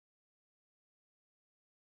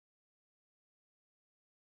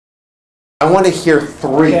I want to hear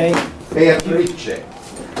three. Okay. Beatrice.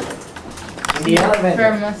 The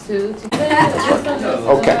elevator.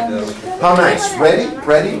 Okay. How nice. Ready?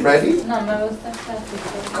 Ready? Ready? No, me gusta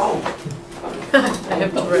clásico. Go. I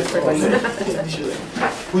have to record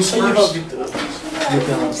Who's first?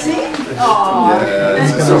 Oh, Yeah,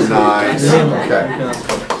 so nice. Okay.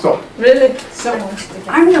 So, Really? so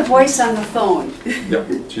I'm the voice on the phone. yep,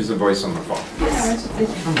 she's the voice on the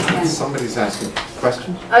phone. Somebody's asking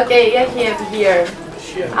questions? Okay, I have here.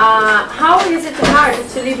 How is it hard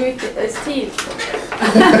to live with Steve?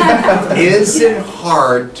 Is it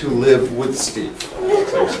hard to live with Steve?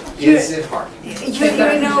 Is it hard? You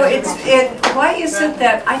know, why is it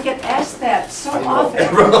that I get asked that so often?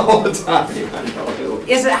 All the time. I know.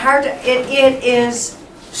 Is it hard? It is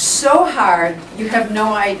so hard, you have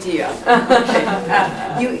no idea.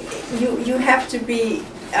 You have to be,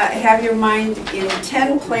 have your mind in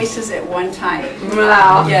 10 places at one time.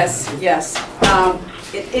 Wow. Yes, yes.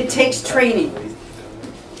 It takes training.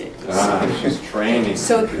 She's training.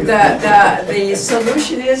 So the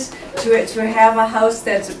solution is to have a house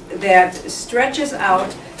that stretches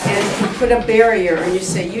out, and you put a barrier and you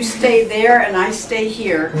say, you stay there and I stay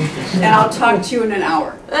here, and I'll talk to you in an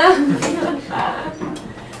hour.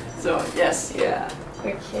 So yes, yeah.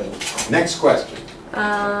 Okay. Next question.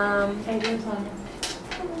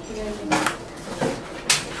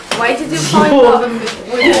 Why did you fall in love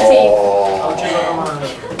with Steve? Oh,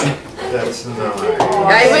 that's nice.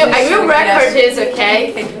 I will record this,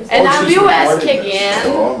 okay? And I will ask again.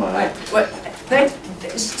 Oh my.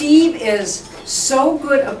 Steve is so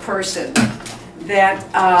good a person that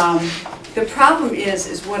the problem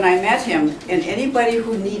is when I met him, and anybody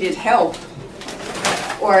who needed help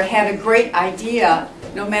or had a great idea,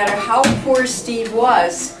 no matter how poor Steve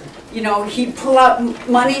was, you know, he'd pull out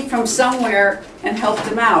money from somewhere and help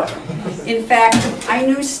them out. In fact, I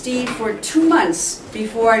knew Steve for 2 months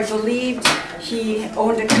before I believed he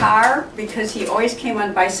owned a car, because he always came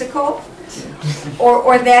on bicycle,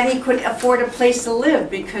 or that he could afford a place to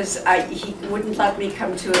live, because he wouldn't let me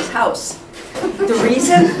come to his house. The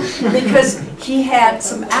reason? Because he had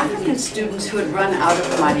some African students who had run out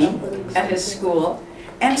of money at his school,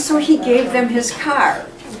 and so he gave them his car.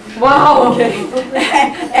 Wow. Okay.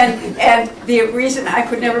 And the reason I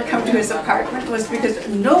could never come to his apartment was because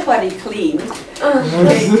nobody cleaned.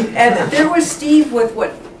 Okay. And there was Steve with,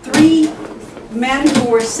 what, 3 men who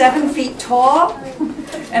were 7 feet tall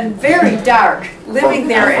and very dark living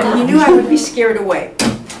there, and he knew I would be scared away.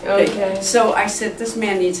 Okay. So I said, this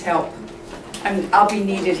man needs help. I'll be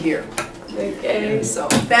needed here. Okay. So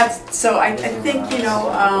I think, you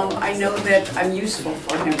know, I know that I'm useful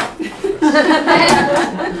for him.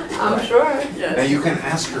 I'm sure. Yes. Now you can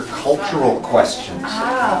ask her cultural questions.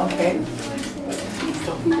 Ah, okay.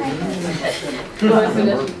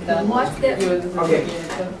 Okay.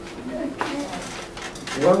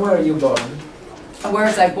 Where were you born? Where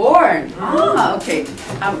was I born? Ah, okay.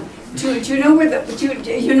 Do you know where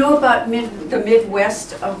you know about the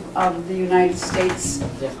Midwest of the United States?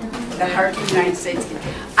 Yeah. The heart of the United States.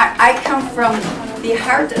 I come from the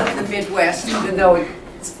heart of the Midwest, even though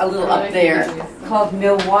it's a little up there, called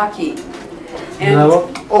Milwaukee. And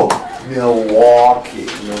Oh, Milwaukee.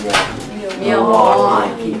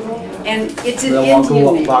 Milwaukee. And it's an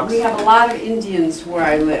Indian name. We have a lot of Indians where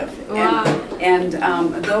I live. Wow. And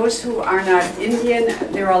those who are not Indian,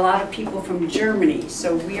 there are a lot of people from Germany.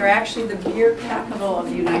 So we are actually the beer capital of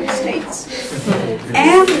the United States.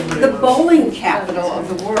 And the bowling capital of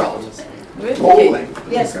the world. Bowling.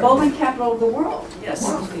 Yes, bowling capital of the world, yes.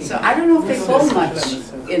 So I don't know if they bowl much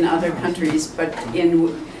in other countries, but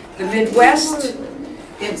in the Midwest,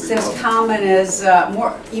 it's as common as,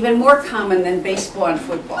 even more common than baseball and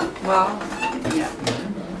football. Wow. Yeah.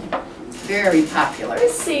 Very popular. I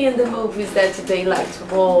see in the movies that they like to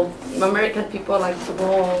bowl. American people like to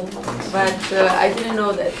bowl, but I didn't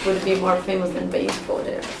know that would be more famous than baseball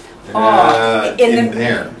there. In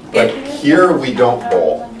there. But here we don't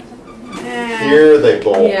bowl. Here they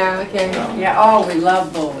bowl. Yeah, okay. Yeah, oh, we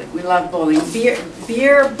love bowling. We love bowling.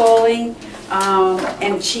 Beer, bowling,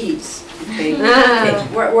 and cheese. Okay.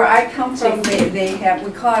 Where I come from, they have,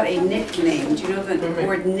 we call it a nickname. Do you know the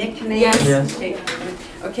word nickname? Yes. Yes. Okay.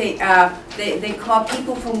 Okay, they call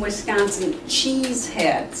people from Wisconsin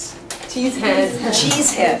cheeseheads. Cheeseheads.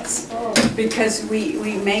 Cheeseheads, because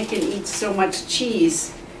we make and eat so much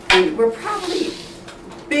cheese, and we're probably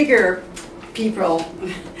bigger people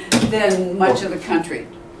than much of the country.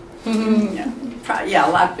 Yeah,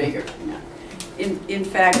 a lot bigger. Yeah. In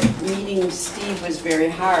fact, meeting Steve was very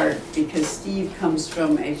hard, because Steve comes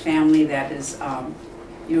from a family that is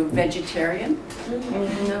vegetarian.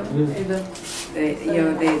 No. They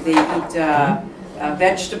eat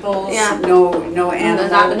vegetables, Yeah. no animal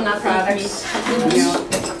not products. meat.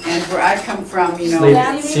 And where I come from,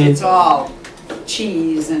 Slave. it's all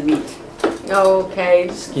cheese and meat. Okay.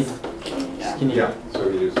 Skin. Yeah. Skinny. Yeah, so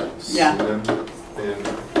you use Yeah. slim, thin.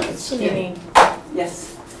 Skinny.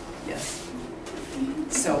 Yes, yes.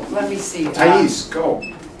 So let me see. Thais, go.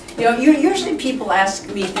 Usually people ask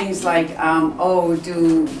me things like,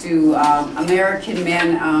 do American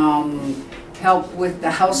men help with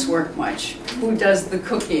the housework much? Who does the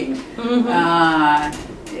cooking? Who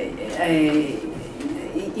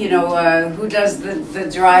does the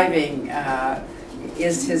driving?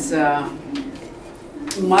 Is his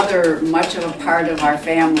mother much of a part of our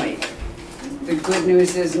family? The good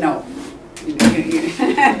news is no.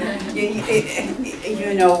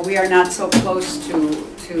 We are not so close to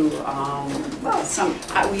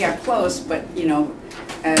we are close, but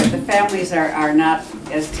the families are not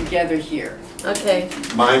as together here. Okay.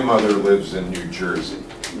 My mother lives in New Jersey,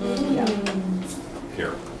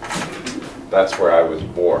 here. That's where I was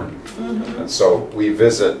born. And so we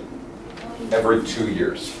visit every 2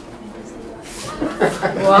 years.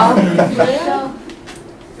 Wow.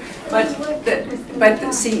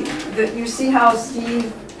 You see how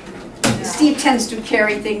Steve tends to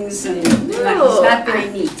carry things and he's not very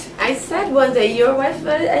neat. I said one day, your wife,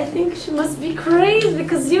 I think she must be crazy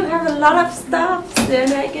because you have a lot of stuff.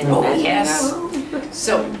 Then I can imagine yes. your home.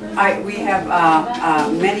 So we have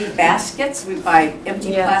many baskets. We buy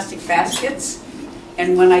empty plastic baskets.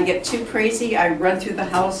 And when I get too crazy, I run through the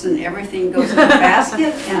house and everything goes in the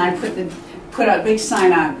basket, and I put a big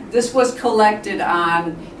sign on. This was collected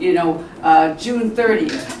on, June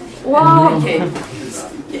 30th. Wow. Okay.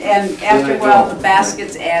 And after a while, the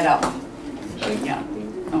baskets add up. Yeah.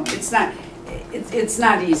 No, it's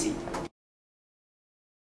not easy.